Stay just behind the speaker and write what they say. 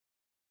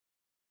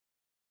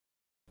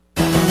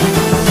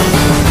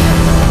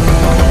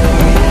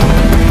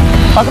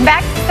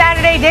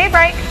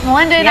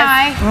Linda and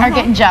I are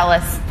getting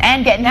jealous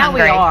and getting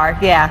hungry. Now we are,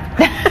 yeah.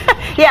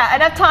 Yeah,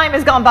 enough time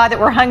has gone by that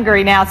we're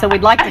hungry now, so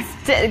we'd like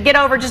to get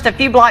over just a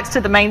few blocks to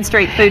the Main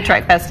Street Food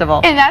Truck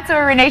Festival. And that's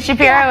where Renee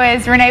Shapiro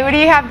is. Renee, what do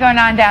you have going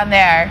on down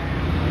there?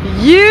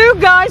 You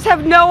guys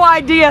have no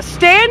idea.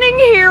 Standing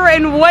here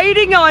and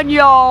waiting on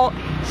y'all,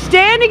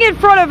 standing in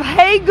front of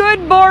Hey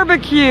Good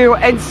Barbecue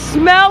and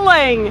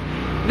smelling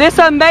this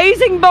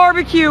amazing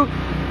barbecue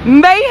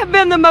may have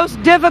been the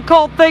most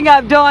difficult thing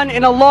I've done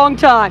in a long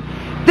time.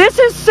 This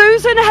is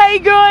Susan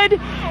Haygood,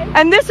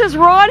 and this is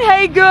Ron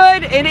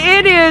Haygood, and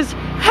it is,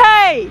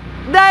 hey,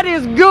 that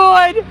is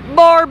good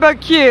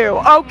barbecue,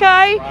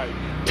 okay? Right.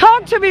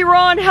 Talk to me,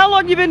 Ron. How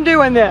long you been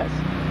doing this?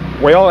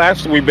 Well,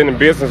 actually, we've been in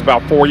business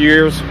about 4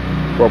 years,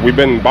 but we've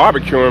been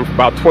barbecuing for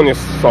about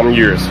 20-some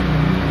years,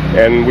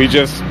 and we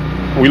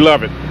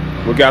love it.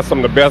 We got some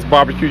of the best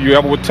barbecue you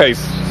ever would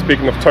taste.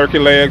 Speaking of turkey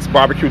legs,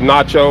 barbecue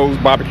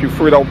nachos, barbecue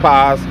Frito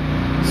pies,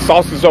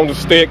 sausage on the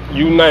stick,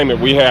 you name it,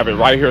 we have it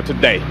right here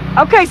today.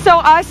 Okay, so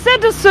I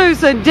said to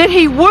Susan, did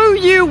he woo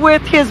you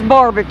with his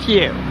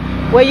barbecue?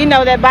 Well, you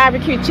know, that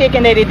barbecue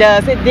chicken that he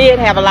does, it did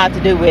have a lot to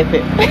do with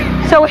it.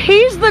 So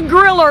he's the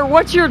griller.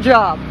 What's your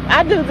job?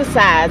 I do the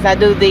sides. I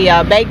do the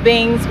baked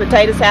beans,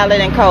 potato salad,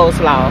 and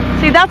coleslaw.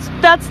 See,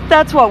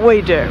 that's what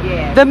we do.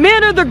 Yeah. The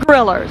men are the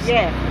grillers.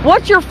 Yeah.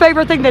 What's your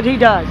favorite thing that he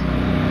does?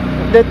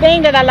 The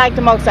thing that I like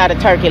the most are the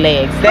turkey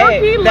legs.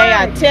 They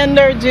are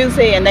tender,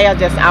 juicy, and they are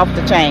just off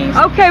the chain.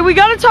 Okay, we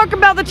got to talk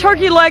about the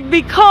turkey leg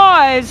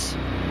because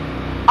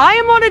I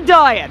am on a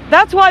diet.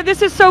 That's why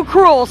this is so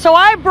cruel. So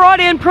I brought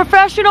in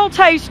professional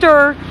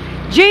taster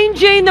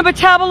Gene the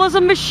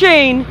Metabolism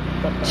Machine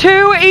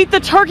to eat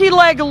the turkey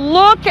leg.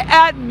 Look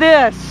at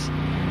this.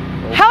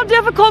 How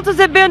difficult has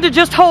it been to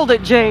just hold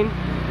it, Gene?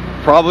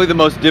 Probably the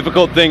most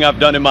difficult thing I've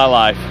done in my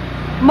life.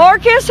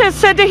 Marcus has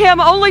said to him,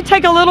 only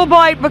take a little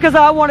bite because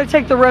I want to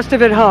take the rest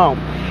of it home.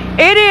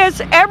 It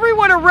is,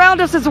 everyone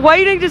around us is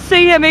waiting to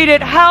see him eat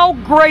it. How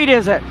great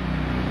is it?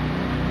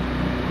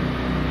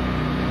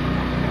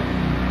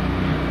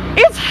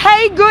 It's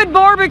Hey Good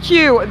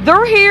Barbecue.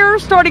 They're here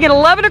starting at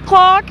 11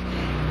 o'clock.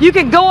 You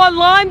can go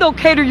online. They'll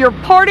cater your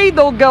party.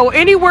 They'll go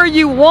anywhere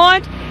you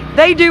want.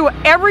 They do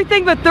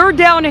everything, but they're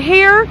down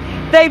here.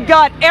 They've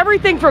got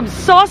everything from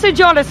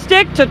sausage on a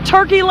stick to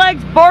turkey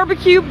legs,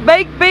 barbecue,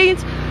 baked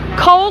beans,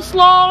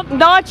 coleslaw,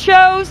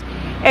 nachos.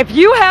 If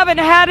you haven't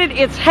had it,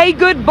 it's Hey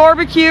Good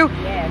Barbecue.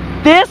 Yes.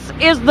 This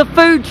is the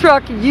food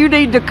truck you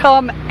need to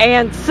come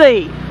and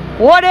see.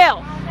 What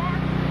else?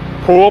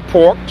 Pulled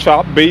pork,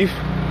 chopped beef.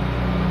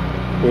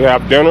 We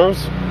have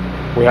dinners.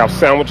 We have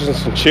sandwiches and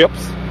some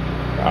chips.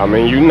 I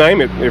mean, you name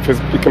it. If it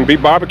can be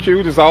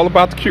barbecued, it's all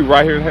about the Q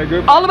right here at Hey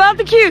Good. All about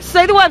the Q.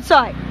 Say the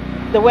website.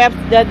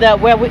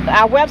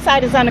 Our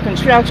website is under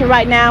construction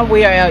right now.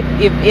 We are,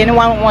 if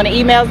anyone want to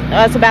email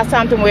us about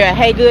something, we're at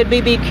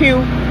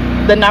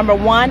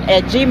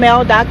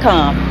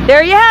heygoodbbq1@gmail.com.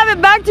 There you have it.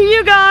 Back to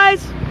you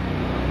guys.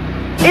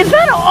 Is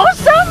that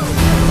awesome?